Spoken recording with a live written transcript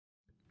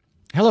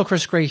Hello,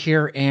 Chris Gray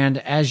here, and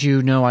as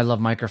you know, I love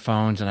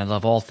microphones and I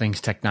love all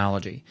things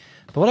technology.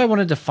 But what I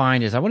wanted to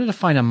find is I wanted to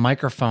find a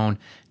microphone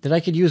that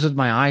I could use with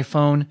my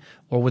iPhone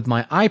or with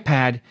my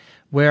iPad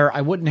where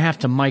I wouldn't have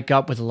to mic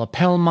up with a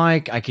lapel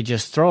mic. I could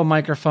just throw a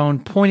microphone,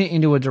 point it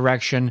into a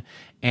direction,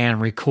 and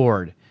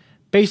record.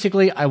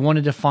 Basically, I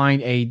wanted to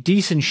find a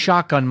decent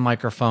shotgun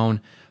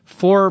microphone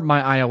for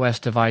my iOS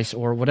device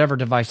or whatever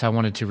device I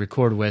wanted to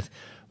record with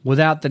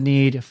without the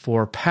need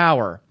for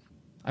power.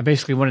 I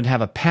basically wanted to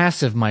have a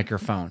passive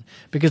microphone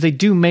because they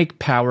do make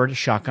powered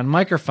shotgun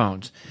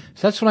microphones.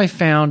 So that's when I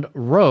found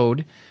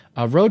Rode.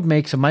 Rode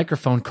makes a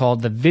microphone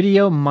called the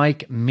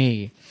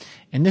VideoMicro.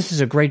 And this is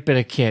a great bit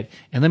of kit.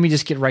 And let me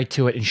just get right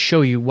to it and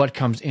show you what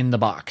comes in the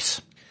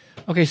box.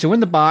 Okay, so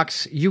in the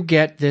box, you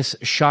get this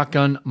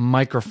shotgun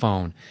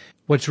microphone.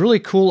 What's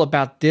really cool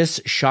about this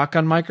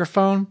shotgun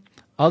microphone,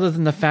 other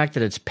than the fact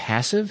that it's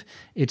passive,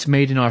 it's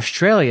made in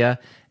Australia,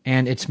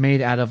 and it's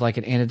made out of like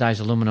an anodized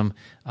aluminum,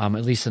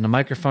 at least in the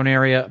microphone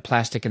area,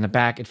 plastic in the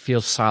back. It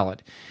feels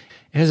solid.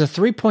 It has a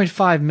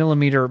 3.5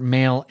 millimeter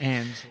male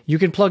end. You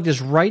can plug this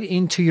right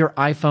into your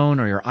iPhone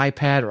or your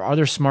iPad or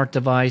other smart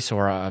device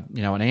or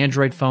an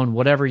Android phone,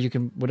 whatever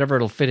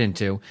it'll fit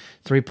into,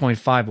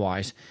 3.5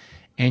 wise,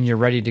 and you're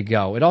ready to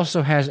go. It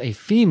also has a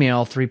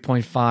female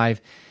 3.5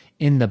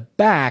 in the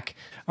back.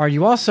 Or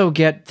you also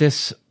get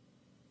this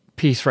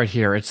piece right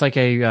here. It's like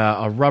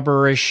a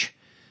rubberish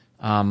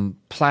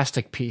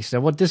plastic piece.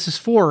 Now, what this is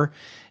for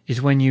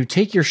is when you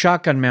take your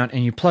shotgun mount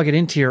and you plug it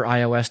into your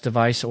iOS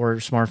device or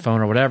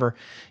smartphone or whatever,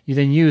 you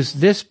then use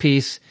this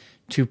piece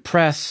to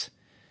press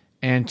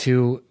and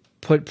to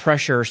put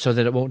pressure so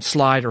that it won't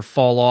slide or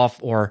fall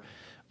off or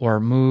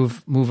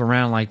move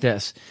around like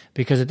this,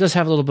 because it does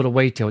have a little bit of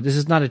weight to it. This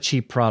is not a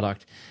cheap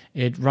product.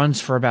 It runs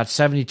for about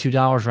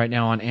 $72 right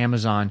now on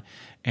Amazon,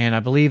 and I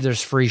believe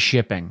there's free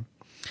shipping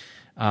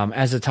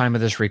as the time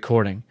of this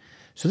recording.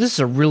 So this is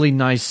a really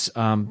nice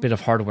bit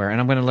of hardware, and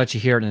I'm going to let you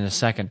hear it in a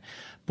second.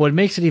 But what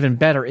makes it even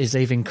better is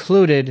they've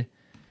included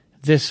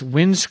this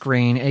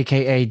windscreen,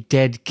 aka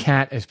dead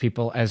cat,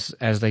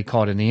 as they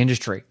call it in the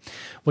industry.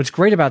 What's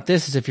great about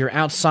this is if you're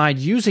outside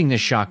using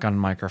this shotgun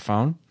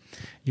microphone,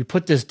 you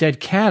put this dead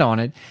cat on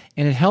it,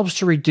 and it helps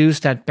to reduce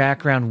that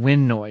background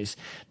wind noise.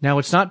 Now,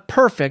 it's not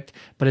perfect,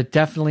 but it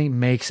definitely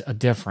makes a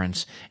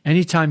difference.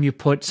 Anytime you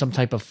put some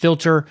type of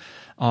filter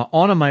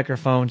on a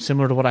microphone,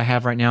 similar to what I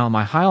have right now on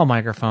my Heil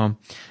microphone,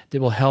 that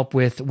will help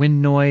with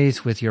wind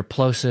noise, with your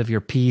plosive,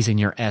 your P's, and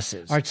your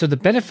S's. All right, so the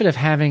benefit of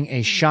having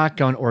a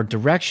shotgun or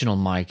directional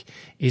mic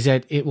is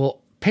that it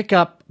will pick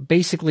up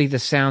basically the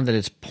sound that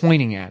it's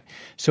pointing at.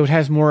 So it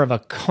has more of a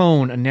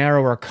cone, a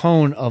narrower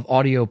cone of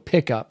audio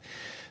pickup.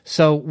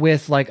 So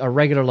with like a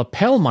regular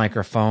lapel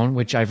microphone,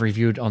 which I've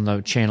reviewed on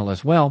the channel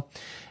as well,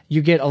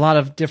 you get a lot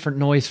of different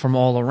noise from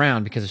all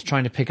around because it's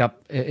trying to pick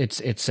up,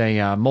 it's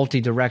a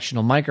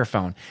multi-directional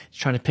microphone. It's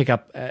trying to pick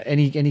up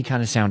any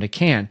kind of sound it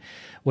can.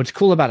 What's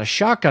cool about a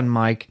shotgun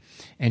mic,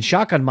 and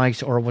shotgun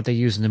mics are what they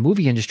use in the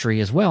movie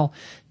industry as well,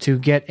 to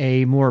get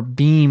a more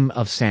beam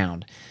of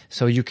sound.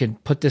 So you can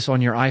put this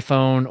on your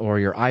iPhone or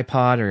your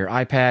iPod or your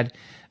iPad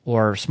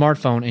or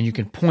smartphone, and you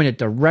can point it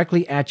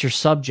directly at your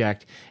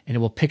subject, and it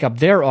will pick up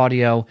their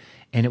audio,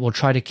 and it will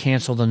try to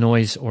cancel the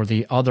noise or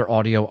the other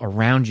audio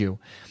around you.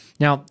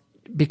 Now,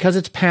 because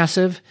it's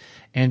passive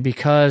and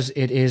because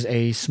it is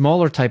a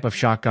smaller type of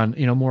shotgun,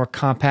 more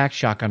compact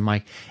shotgun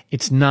mic,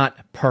 it's not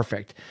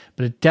perfect,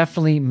 but it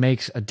definitely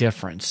makes a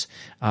difference.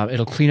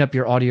 It'll clean up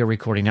your audio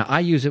recording. Now, I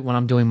use it when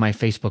I'm doing my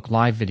Facebook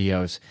Live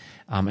videos,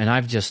 and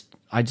I just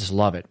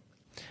love it.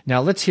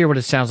 Now, let's hear what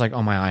it sounds like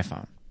on my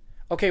iPhone.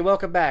 Okay,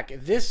 welcome back.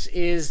 This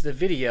is the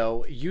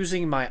video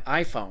using my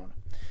iPhone.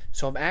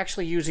 So I'm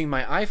actually using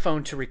my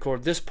iPhone to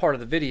record this part of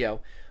the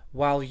video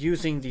while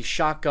using the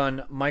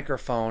shotgun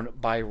microphone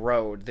by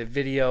Rode, the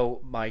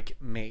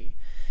VideoMicro.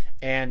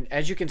 And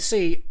as you can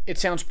see, it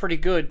sounds pretty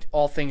good,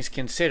 all things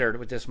considered,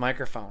 with this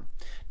microphone.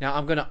 Now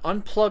I'm going to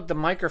unplug the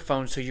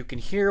microphone so you can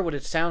hear what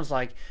it sounds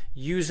like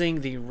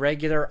using the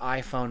regular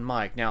iPhone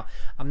mic. Now,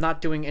 I'm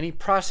not doing any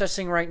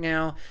processing right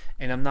now,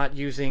 and I'm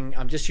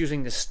just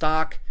using the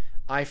stock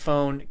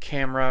iPhone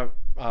camera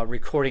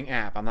recording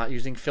app. I'm not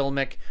using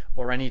Filmic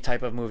or any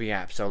type of movie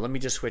app. So let me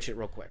just switch it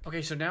real quick.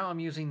 Okay, so now I'm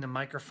using the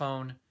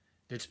microphone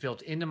that's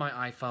built into my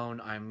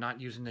iPhone. I'm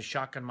not using the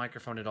shotgun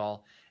microphone at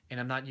all, and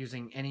I'm not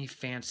using any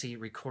fancy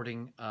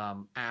recording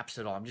apps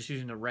at all. I'm just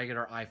using the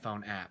regular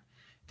iPhone app.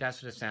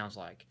 That's what it sounds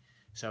like.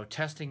 So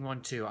testing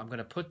 1, 2. I'm going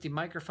to put the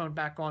microphone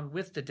back on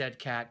with the dead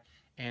cat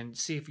and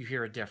see if you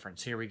hear a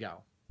difference. Here we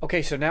go.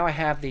 Okay, so now I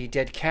have the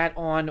dead cat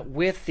on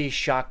with the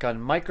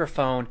shotgun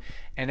microphone,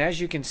 and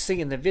as you can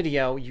see in the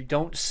video, you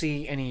don't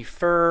see any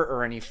fur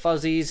or any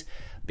fuzzies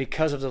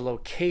because of the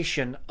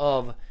location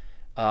of,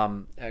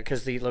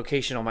 because the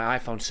location on my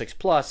iPhone 6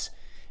 Plus,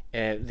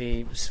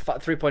 the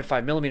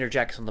 3.5 millimeter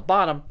jack is on the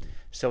bottom,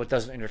 so it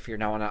doesn't interfere.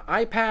 Now on an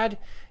iPad,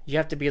 you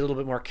have to be a little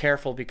bit more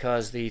careful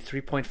because the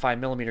 3.5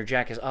 millimeter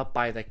jack is up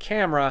by the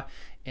camera,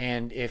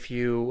 and if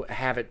you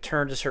have it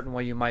turned a certain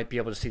way, you might be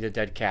able to see the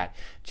dead cat.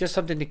 Just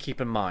something to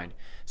keep in mind.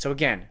 So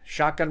again,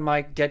 shotgun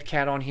mic, dead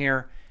cat on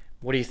here,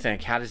 What do you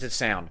think? How does it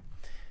sound?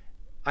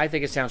 I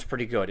think it sounds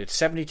pretty good. It's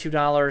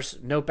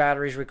 $72, no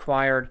batteries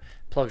required,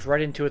 plugs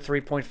right into a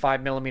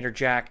 3.5 millimeter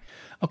jack.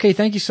 Okay,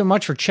 thank you so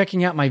much for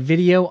checking out my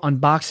video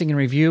unboxing and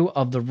review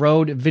of the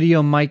Rode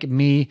VideoMic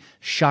Me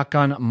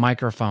shotgun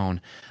microphone.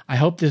 I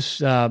hope this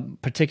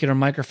particular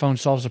microphone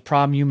solves a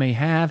problem you may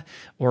have,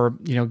 or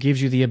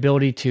gives you the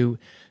ability to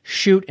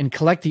shoot and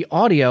collect the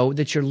audio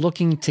that you're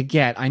looking to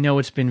get. I know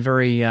it's been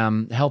very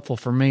helpful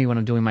for me when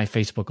I'm doing my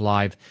Facebook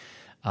Live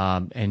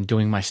and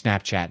doing my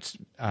Snapchats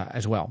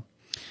as well.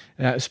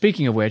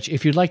 Speaking of which,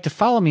 if you'd like to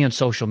follow me on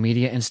social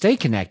media and stay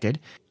connected,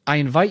 I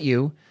invite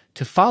you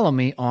to follow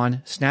me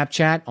on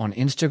Snapchat, on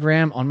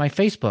Instagram, on my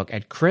Facebook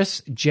at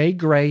Chris J.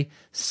 Gray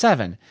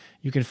 7.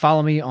 You can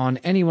follow me on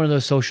any one of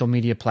those social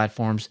media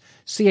platforms,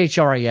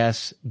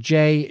 CHRIS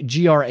J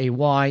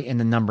Gray and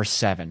the number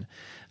 7.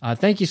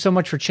 Thank you so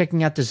much for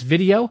checking out this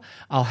video.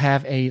 I'll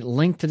have a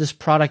link to this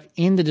product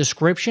in the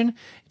description.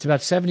 It's about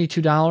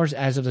 $72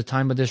 as of the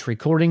time of this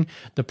recording.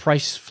 The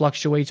price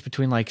fluctuates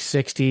between like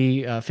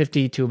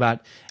 $50 to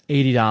about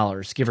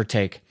 $80, give or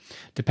take,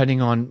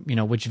 depending on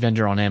which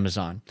vendor on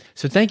Amazon.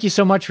 So thank you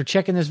so much for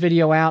checking this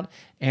video out,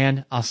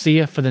 and I'll see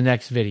you for the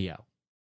next video.